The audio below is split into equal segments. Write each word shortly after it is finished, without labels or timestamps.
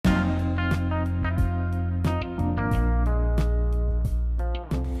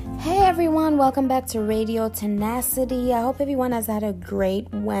everyone, welcome back to Radio Tenacity. I hope everyone has had a great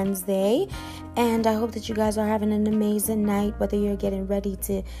Wednesday, and I hope that you guys are having an amazing night, whether you're getting ready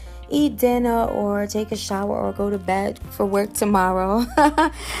to eat dinner or take a shower or go to bed for work tomorrow.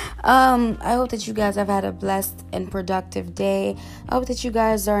 I hope that you guys have had a blessed and productive day. I hope that you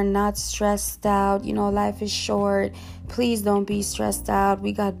guys are not stressed out. You know, life is short. Please don't be stressed out.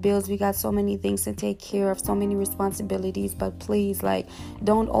 We got bills. We got so many things to take care of, so many responsibilities. But please,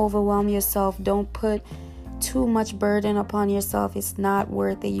 don't overwhelm yourself. Don't put too much burden upon yourself. It's not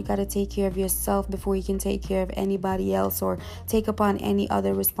worth it. You got to take care of yourself before you can take care of anybody else or take upon any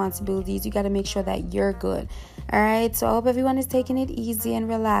other responsibilities. You got to make sure that you're good. All right, so I hope everyone is taking it easy and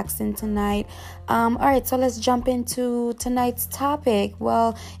relaxing tonight. All right, so let's jump into tonight's topic.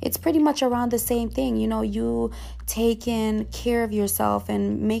 Well, it's pretty much around the same thing. You know, you taking care of yourself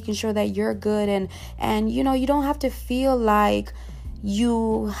and making sure that you're good, and you know, you don't have to feel like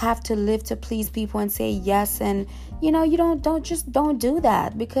you have to live to please people and say yes, and you know, you don't do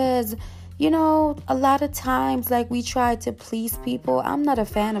that, because you know, a lot of times we try to please people. I'm not a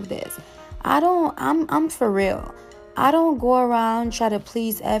fan of this. I'm for real. I don't go around try to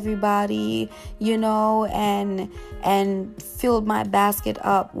please everybody, you know, and fill my basket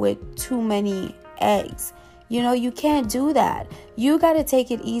up with too many eggs. You know, you can't do that. You got to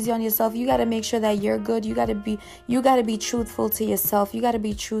take it easy on yourself. You got to make sure that you're good. You got to be truthful to yourself. You got to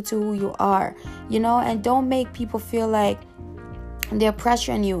be true to who you are, you know, and don't make people feel like they're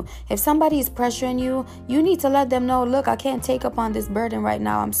pressuring you. If somebody is pressuring you, you need to let them know, look, I can't take up on this burden right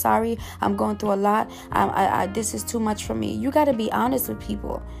now. I'm sorry. I'm going through a lot. This is too much for me. You got to be honest with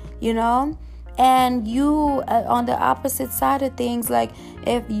people, you know. And you, on the opposite side of things,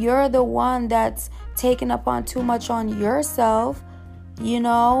 if you're the one that's taking upon too much on yourself, you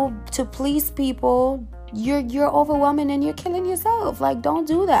know, to please people, you're overwhelming and you're killing yourself. Don't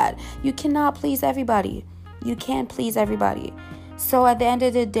do that. You cannot please everybody. You can't please everybody. So at the end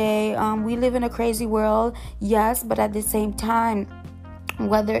of the day, we live in a crazy world, yes, but at the same time,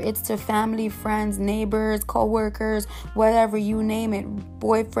 whether it's to family, friends, neighbors, co-workers, whatever, you name it,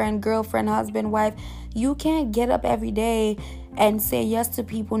 boyfriend, girlfriend, husband, wife, you can't get up every day and say yes to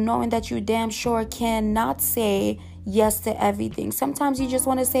people knowing that you damn sure cannot say yes to everything. Sometimes you just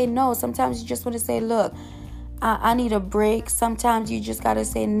want to say no. Sometimes you just want to say, look, I need a break. Sometimes you just got to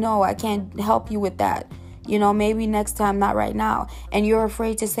say, no, I can't help you with that. You know, maybe next time, not right now. And you're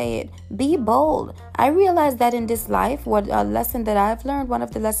afraid to say it. Be bold. I realized that in this life, one of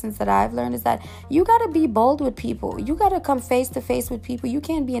the lessons that I've learned is that you got to be bold with people. You got to come face to face with people. You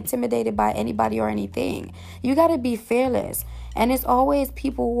can't be intimidated by anybody or anything. You got to be fearless. And it's always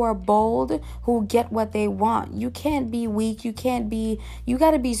people who are bold who get what they want. You can't be weak. You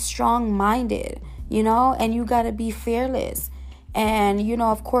got to be strong-minded, you know, and you got to be fearless. And, you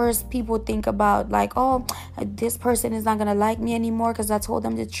know, of course, people think about oh, this person is not going to like me anymore because I told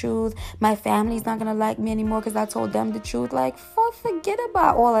them the truth. My family's not going to like me anymore because I told them the truth. Forget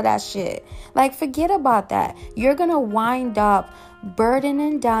about all of that shit. Forget about that. You're going to wind up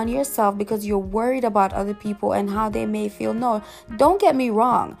burdening down yourself because you're worried about other people and how they may feel. No, don't get me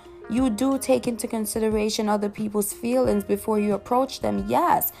wrong. You do take into consideration other people's feelings before you approach them,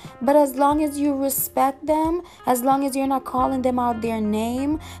 yes. But as long as you respect them, as long as you're not calling them out their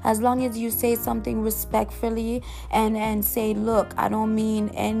name, as long as you say something respectfully and say, look, I don't mean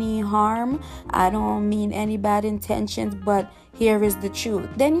any harm, I don't mean any bad intentions, but here is the truth,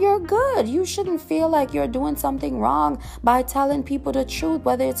 then you're good. You shouldn't feel like you're doing something wrong by telling people the truth,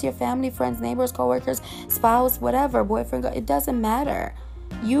 whether it's your family, friends, neighbors, coworkers, spouse, whatever, boyfriend, it doesn't matter.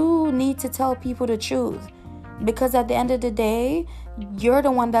 You need to tell people the truth, because at the end of the day, you're the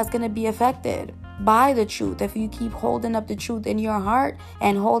one that's going to be affected by the truth. If you keep holding up the truth in your heart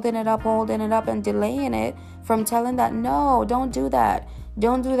and holding it up and delaying it from telling that, no, don't do that.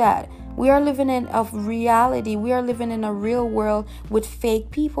 Don't do that. We are living in a reality. We are living in a real world with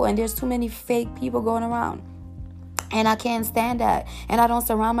fake people, and there's too many fake people going around. And I can't stand that. And I don't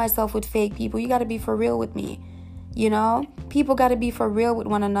surround myself with fake people. You got to be for real with me. You know, people got to be for real with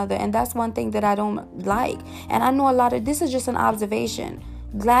one another. And that's one thing that I don't like. And I know this is just an observation.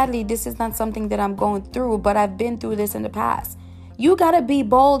 Gladly, this is not something that I'm going through, but I've been through this in the past. You got to be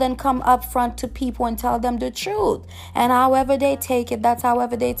bold and come up front to people and tell them the truth. And however they take it, that's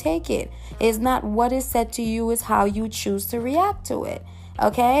however they take it. It's not what is said to you, it's how you choose to react to it.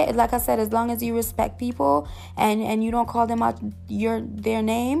 Okay? Like I said, as long as you respect people and you don't call them out their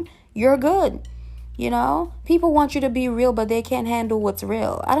name, you're good. You know, people want you to be real, but they can't handle what's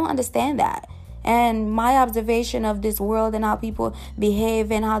real. I don't understand that. And my observation of this world and how people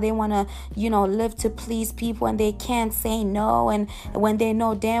behave and how they want to, live to please people, and they can't say no. And when they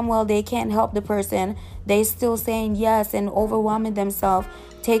know damn well they can't help the person, they still saying yes and overwhelming themselves,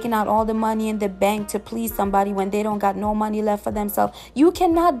 taking out all the money in the bank to please somebody when they don't got no money left for themselves. You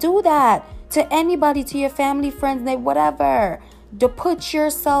cannot do that to anybody, to your family, friends, whatever. To put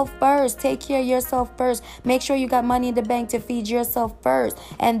yourself first. Take care of yourself first. Make sure you got money in the bank to feed yourself first,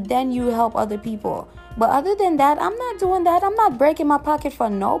 and then you help other people. But other than that, I'm not doing that. I'm not breaking my pocket for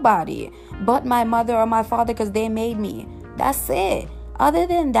nobody but my mother or my father, because they made me. That's it. Other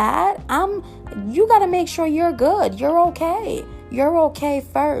than that, you got to make sure you're good. You're okay. You're okay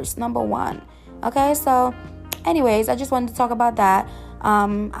first, number one. Okay, so anyways, I just wanted to talk about that.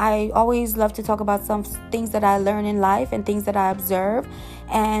 I always love to talk about some things that I learn in life and things that I observe.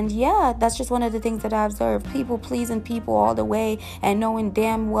 And yeah, that's just one of the things that I observe. People pleasing people all the way and knowing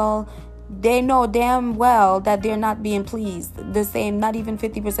damn well, they know damn well that they're not being pleased. The same, not even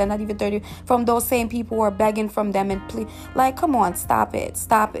 50%, not even 30%, from those same people who are begging from them and please. Like, come on, stop it.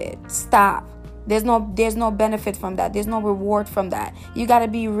 Stop. There's no benefit from that. There's no reward from that. You got to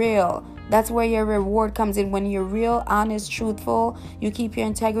be real. That's where your reward comes in. When you're real, honest, truthful, you keep your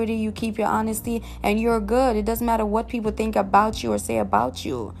integrity, you keep your honesty, and you're good. It doesn't matter what people think about you or say about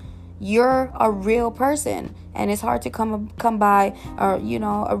you. You're a real person, and it's hard to come by, or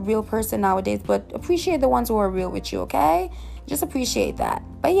a real person nowadays. But appreciate the ones who are real with you, okay? Just appreciate that.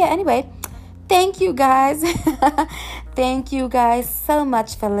 But yeah, anyway, thank you guys. Thank you guys so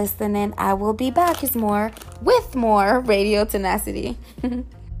much for listening. I will be back with more Radio Tenacity.